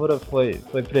pólvora foi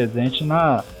presente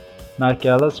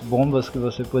naquelas bombas que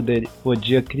você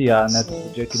podia criar, né? Sim, você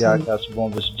podia criar aquelas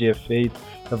bombas de efeito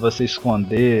para você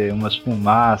esconder umas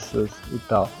fumaças e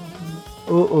tal.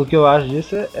 O que eu acho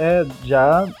disso é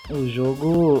já o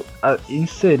jogo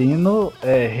inserindo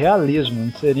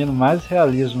inserindo mais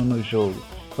realismo no jogo.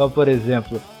 Então, por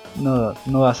exemplo,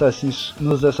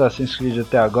 nos Assassin's Creed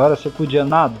até agora, você podia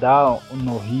nadar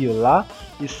no rio lá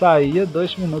e saía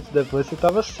 2 minutos depois você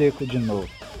estava seco de novo.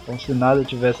 Como se nada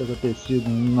tivesse acontecido,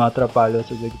 não atrapalhou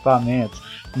seus equipamentos,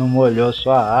 não molhou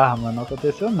sua arma, não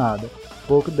aconteceu nada.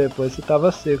 Pouco depois você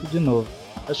estava seco de novo.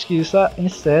 Acho que isso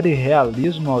insere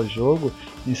realismo ao jogo,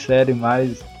 insere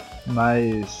mais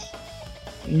mas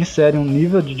insere um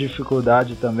nível de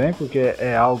dificuldade também, porque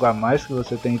é algo a mais que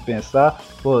você tem que pensar.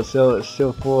 Pô, se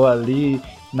eu for ali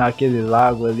naquele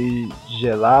lago ali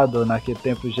gelado, ou naquele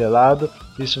tempo gelado,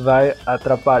 isso vai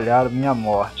atrapalhar minha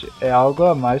morte. É algo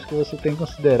a mais que você tem que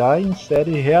considerar e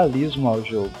insere realismo ao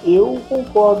jogo. Eu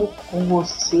concordo com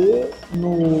você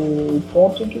no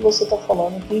ponto em que você está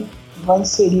falando que vai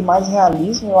inserir mais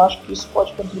realismo. Eu acho que isso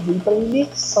pode contribuir para a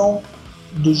imersão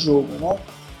do jogo, né?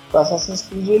 O Assassin's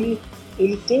Creed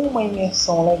ele tem uma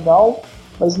imersão legal,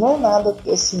 mas não é nada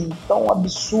assim tão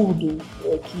absurdo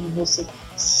que você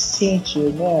sente,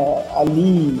 né,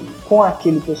 ali com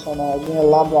aquele personagem, né,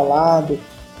 lado a lado,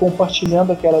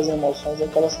 compartilhando aquelas emoções,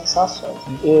 aquelas sensações.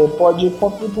 Pode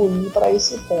contribuir para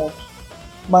esse ponto,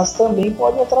 mas também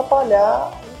pode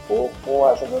atrapalhar um pouco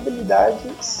a jogabilidade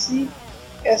se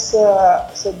essa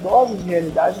dose de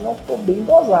realidade não for bem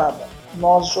dosada.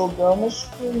 Nós jogamos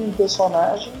com um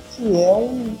personagem que é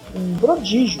um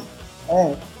prodígio,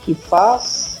 né, que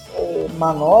faz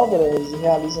manobras e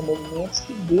realiza movimentos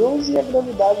que Deus e a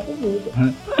gravidade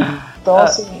duvidam. Então,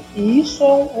 assim, isso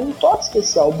é um toque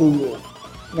especial do jogo,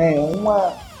 né?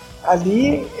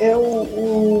 Ali é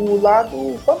o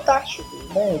lado fantástico,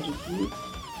 né? De que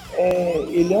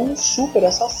ele é um super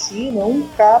assassino, é um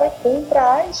cara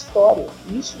contra a história.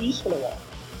 Isso é legal.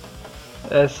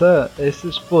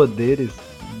 Esses poderes,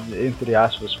 entre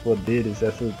aspas, poderes,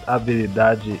 essa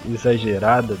habilidade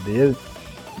exagerada dele,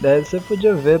 você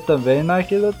podia ver também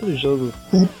naquele outro jogo,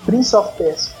 Prince of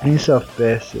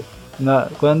Persia.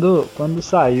 Quando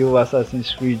saiu o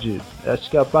Assassin's Creed, acho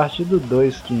que a partir do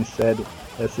 2 que insere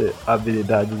essa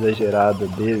habilidade exagerada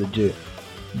dele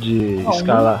de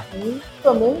escalar.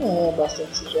 Também é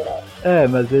bastante exagerado.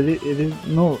 Mas ele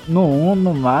no 1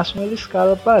 no máximo ele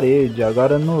escala a parede.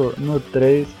 Agora no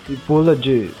 3 ele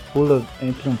pula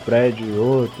entre um prédio e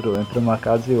outro, entre uma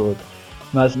casa e outra.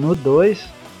 Mas no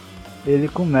 2 ele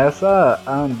começa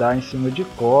a andar em cima de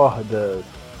cordas,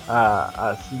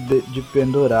 a se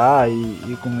pendurar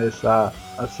e começar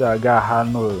a se agarrar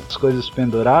nas coisas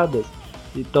penduradas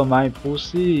e tomar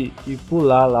impulso e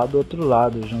pular lá do outro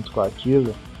lado junto com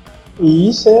aquilo. E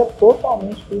isso é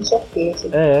totalmente Prince of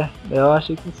Persia. Eu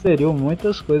acho que inseriu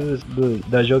muitas coisas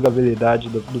da jogabilidade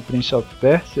do Prince of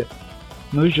Persia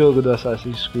no jogo do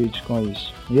Assassin's Creed com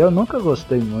isso. E eu nunca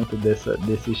gostei muito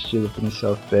desse estilo Prince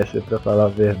of Persia, pra falar a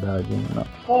verdade. Não.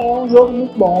 É um jogo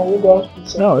muito bom, eu gosto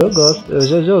disso. Não, eu gosto, eu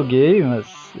já joguei, mas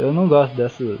eu não gosto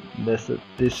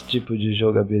desse tipo de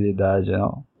jogabilidade,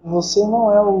 não. Você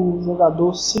não é o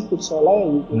jogador Cirque du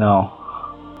Soleil? Não.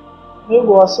 Eu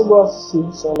gosto de Cirque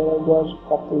du Soleil, eu gosto de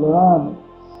ficar pulando.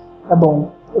 É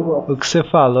bom. O que você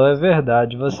falou é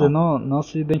verdade, você não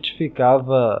se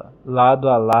identificava lado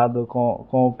a lado com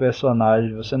o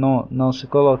personagem, você não se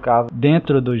colocava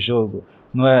dentro do jogo.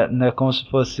 Não é como se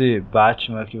fosse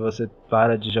Batman, que você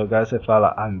para de jogar e você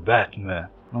fala I'm Batman.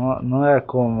 Não é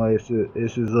como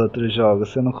esses outros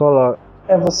jogos, você não coloca.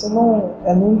 Você não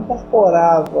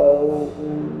incorporava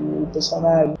o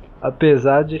personagem.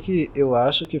 Apesar de que eu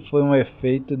acho que foi um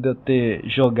efeito de eu ter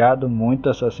jogado muito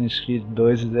Assassin's Creed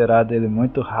 2 e zerado ele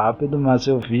muito rápido, mas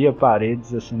eu via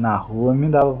paredes assim na rua e me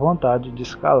dava vontade de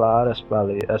escalar as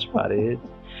paredes.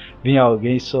 Vinha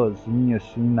alguém sozinho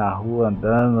assim na rua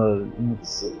andando.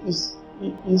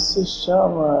 Isso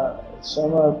chama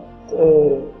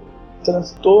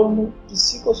transtorno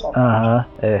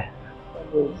psicossomático.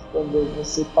 Quando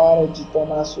você para de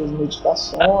tomar suas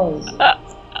medicações,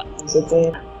 você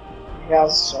tem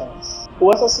reações. O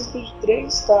Assassin's Creed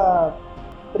 3 está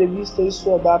previsto aí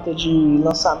sua data de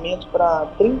lançamento para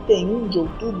 31 de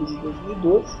outubro de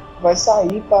 2012. Vai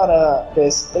sair para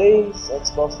PS3,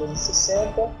 Xbox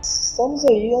 360. Estamos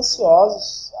aí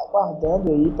ansiosos, aguardando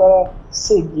aí para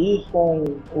seguir com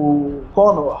o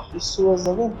Connor e suas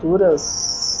aventuras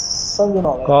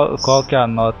sanguinolentas. Qual que é a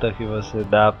nota que você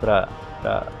dá para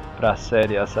a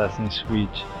série Assassin's Creed?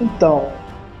 Então,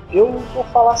 eu vou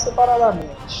falar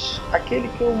separadamente. Aquele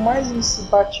que eu mais me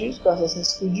simpatizo, que é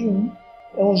Assassin's Creed 1,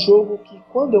 é um jogo que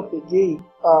quando eu peguei,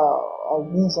 há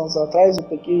alguns anos atrás, eu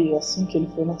peguei assim que ele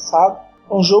foi lançado,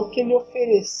 é um jogo que ele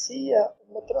oferecia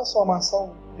uma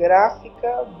transformação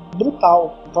gráfica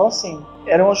brutal. Então assim,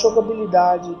 era uma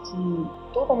jogabilidade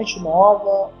totalmente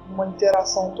nova, uma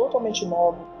interação totalmente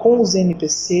nova com os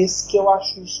NPCs, que eu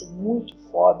acho isso muito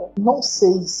foda. Não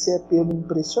sei se é pelo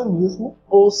impressionismo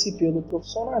ou se pelo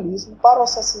profissionalismo. Para o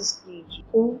Assassin's Creed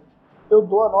 1, eu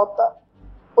dou a nota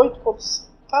 8.5.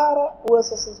 Para o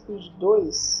Assassin's Creed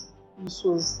 2 e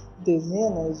suas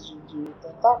dezenas de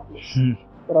tentáculos,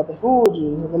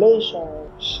 Brotherhood, Revelation,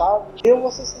 Chave, eu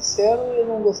vou ser sincero, eu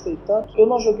não gostei tanto. Eu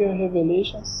não joguei o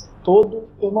Revelations, todo,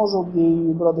 eu não joguei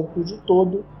o Brotherhood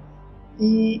todo,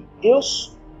 e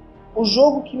o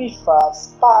jogo que me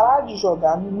faz parar de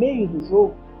jogar no meio do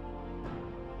jogo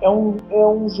é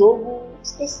um jogo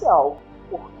especial,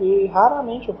 porque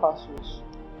raramente eu faço isso,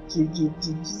 de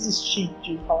desistir,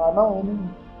 de falar,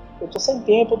 eu tô sem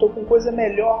tempo, eu tô com coisa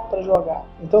melhor para jogar.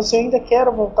 Então, se eu ainda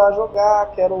quero voltar a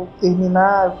jogar, quero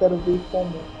terminar, eu quero ver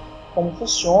como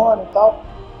funciona e tal,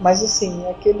 mas assim,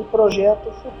 é aquele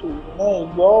projeto futuro, né?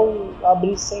 Igual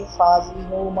abrir 100 fases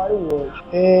no Mario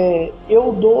World.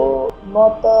 Eu dou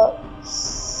nota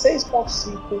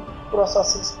 6.5 pro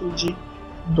Assassin's Creed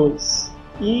 2.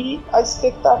 E a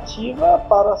expectativa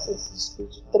para o Assassin's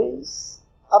Creed 3,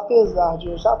 apesar de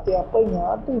eu já ter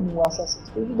apanhado no Assassin's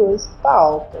Creed 2, está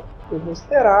alta. Eu vou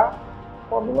esperar,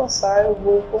 quando lançar eu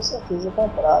vou com certeza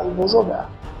comprar e vou jogar.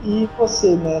 E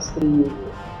você, mestre Igor,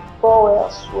 qual é a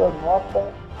sua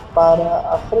nota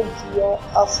para a franquia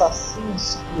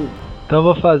Assassin's Creed? Então eu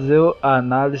vou fazer a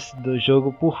análise do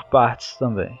jogo por partes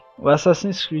também. O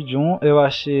Assassin's Creed 1 eu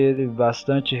achei ele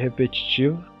bastante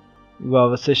repetitivo. Igual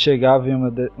você chegava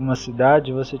em uma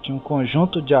cidade, você tinha um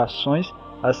conjunto de ações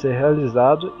a ser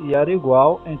realizado e era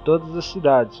igual em todas as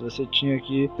cidades. Você tinha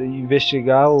que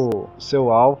investigar o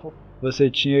seu alvo, você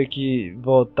tinha que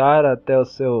voltar até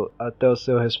o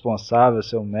seu responsável,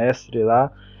 seu mestre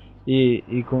lá,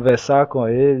 e conversar com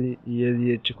ele, e ele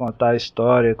ia te contar a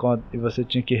história, e você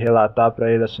tinha que relatar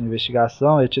para ele a sua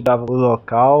investigação. Ele te dava o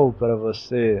local para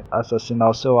você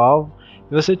assassinar o seu alvo.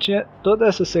 E você tinha toda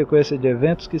essa sequência de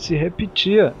eventos que se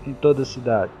repetia em toda a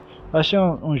cidade. Eu achei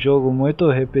um jogo muito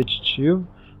repetitivo,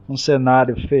 um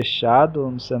cenário fechado,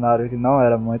 um cenário que não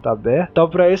era muito aberto. Então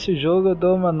para esse jogo eu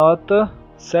dou uma nota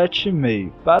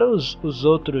 7,5. Para os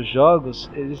outros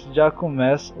jogos, eles já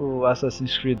começam, o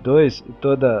Assassin's Creed 2 e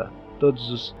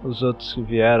todos os outros que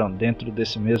vieram dentro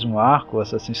desse mesmo arco, o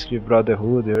Assassin's Creed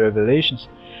Brotherhood e Revelations,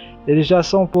 eles já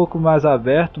são um pouco mais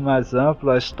abertos, mais amplo,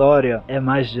 a história é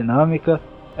mais dinâmica,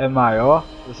 é maior.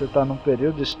 Você está num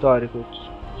período histórico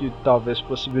que talvez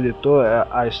possibilitou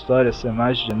a história ser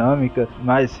mais dinâmica,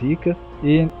 mais rica,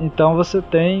 e então você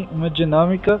tem uma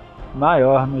dinâmica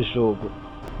maior no jogo.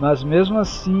 Mas mesmo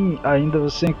assim, ainda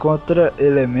você encontra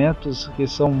elementos que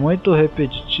são muito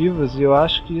repetitivos, e eu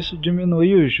acho que isso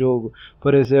diminui o jogo.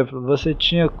 Por exemplo, você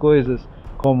tinha coisas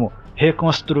como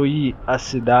reconstruir a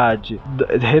cidade,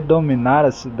 redominar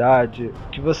a cidade,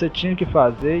 que você tinha que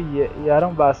fazer, e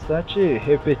eram bastante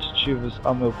repetitivos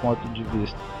ao meu ponto de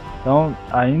vista. Então,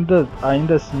 ainda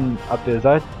assim,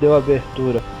 apesar de deu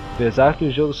abertura, apesar que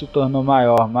o jogo se tornou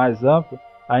maior, mais amplo,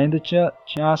 ainda tinha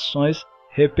ações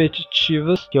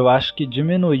repetitivas que eu acho que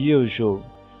diminuía o jogo.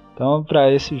 Então,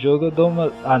 para esse jogo eu dou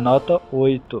a nota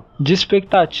 8. De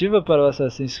expectativa para o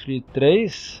Assassin's Creed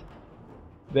 3,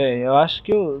 bem, eu acho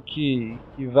que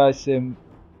vai ser,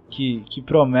 que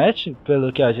promete,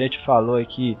 pelo que a gente falou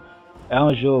aqui, é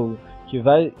um jogo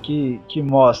que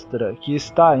mostra que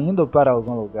está indo para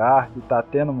algum lugar, que está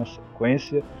tendo uma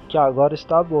sequência, que agora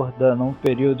está abordando um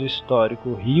período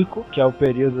histórico rico, que é o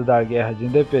período da Guerra de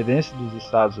Independência dos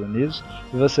Estados Unidos,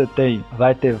 e você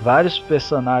vai ter vários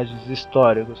personagens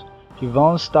históricos que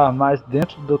vão estar mais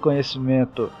dentro do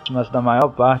conhecimento, mas da maior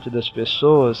parte das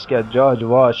pessoas, que é George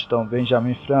Washington,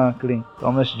 Benjamin Franklin,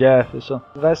 Thomas Jefferson.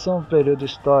 Vai ser um período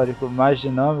histórico mais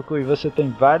dinâmico, e você tem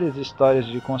várias histórias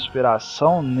de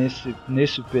conspiração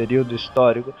nesse período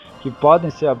histórico que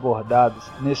podem ser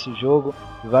abordadas nesse jogo,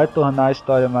 vai tornar a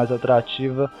história mais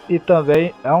atrativa. E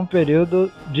também é um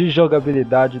período de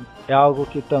jogabilidade, é algo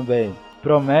que também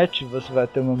promete. Você vai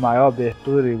ter uma maior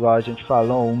abertura, igual a gente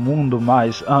falou, um mundo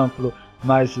mais amplo,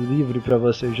 mais livre para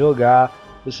você jogar.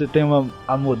 Você tem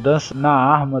a mudança na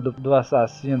arma do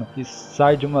assassino, que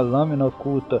sai de uma lâmina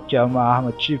oculta, que é uma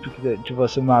arma típica de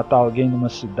você matar alguém numa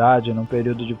cidade, num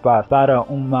período de paz, para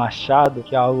um machado,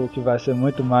 que é algo que vai ser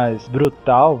muito mais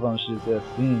brutal, vamos dizer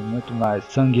assim, muito mais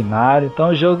sanguinário. Então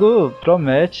o jogo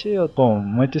promete, eu tenho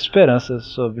muita esperança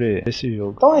sobre esse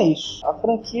jogo. Então é isso, a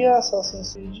franquia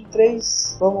Assassin's Creed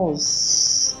 3,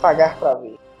 vamos pagar para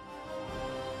ver.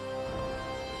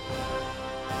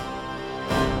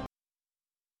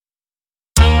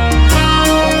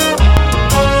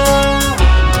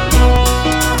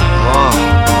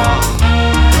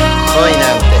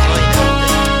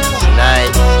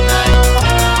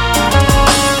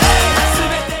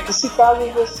 Se caso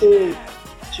você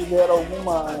tiver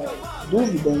alguma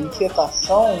dúvida,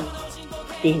 inquietação,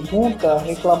 pergunta,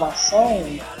 reclamação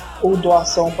ou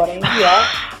doação para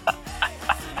enviar,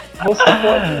 você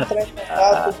pode entrar em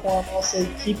contato com a nossa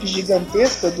equipe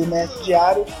gigantesca do Nerd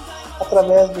Diário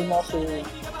através do nosso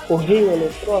correio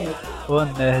eletrônico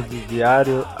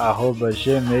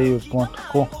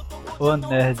onerddiario@gmail.com.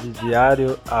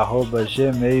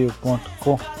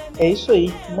 onerddiario@gmail.com. É isso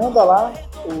aí, manda lá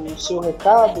o seu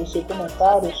recado, o seu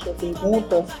comentário, a sua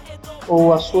pergunta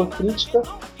ou a sua crítica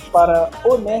para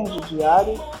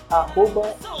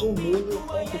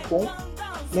onerddiario@gmail.com.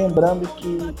 Lembrando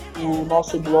que o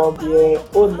nosso blog é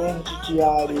o Nerd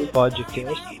Diário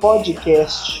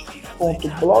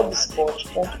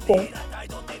podcast.blogspot.com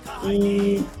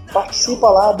e participa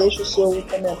lá, deixa o seu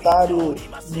comentário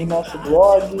no nosso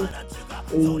blog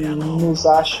e nos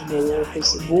ache no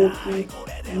Facebook e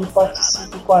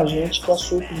participe com a gente, que a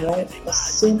sua opinião é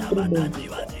sempre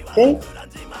bem-vinda, ok?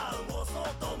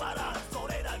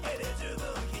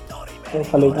 Eu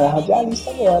falei com a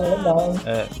radialista agora, legal, hein?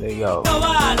 É, legal.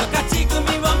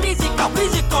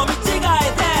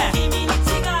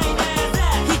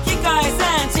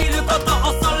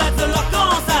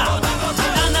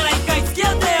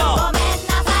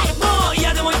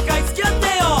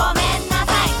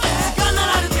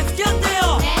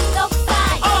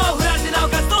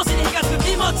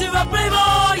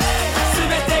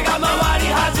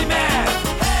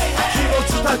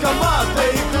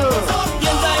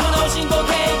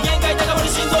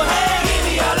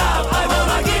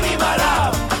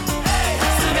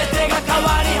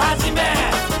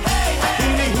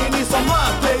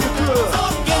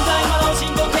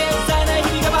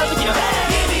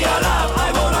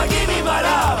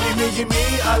君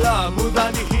あら無駄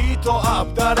にヒートア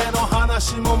ップ誰の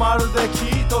話もまるで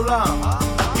聞いとらん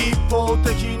一方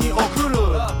的に送る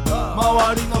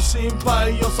周りの心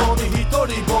配よそに一人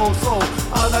暴走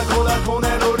あだこだこね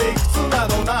る理屈な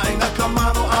どない仲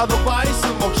間のアドバイス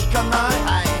も聞かない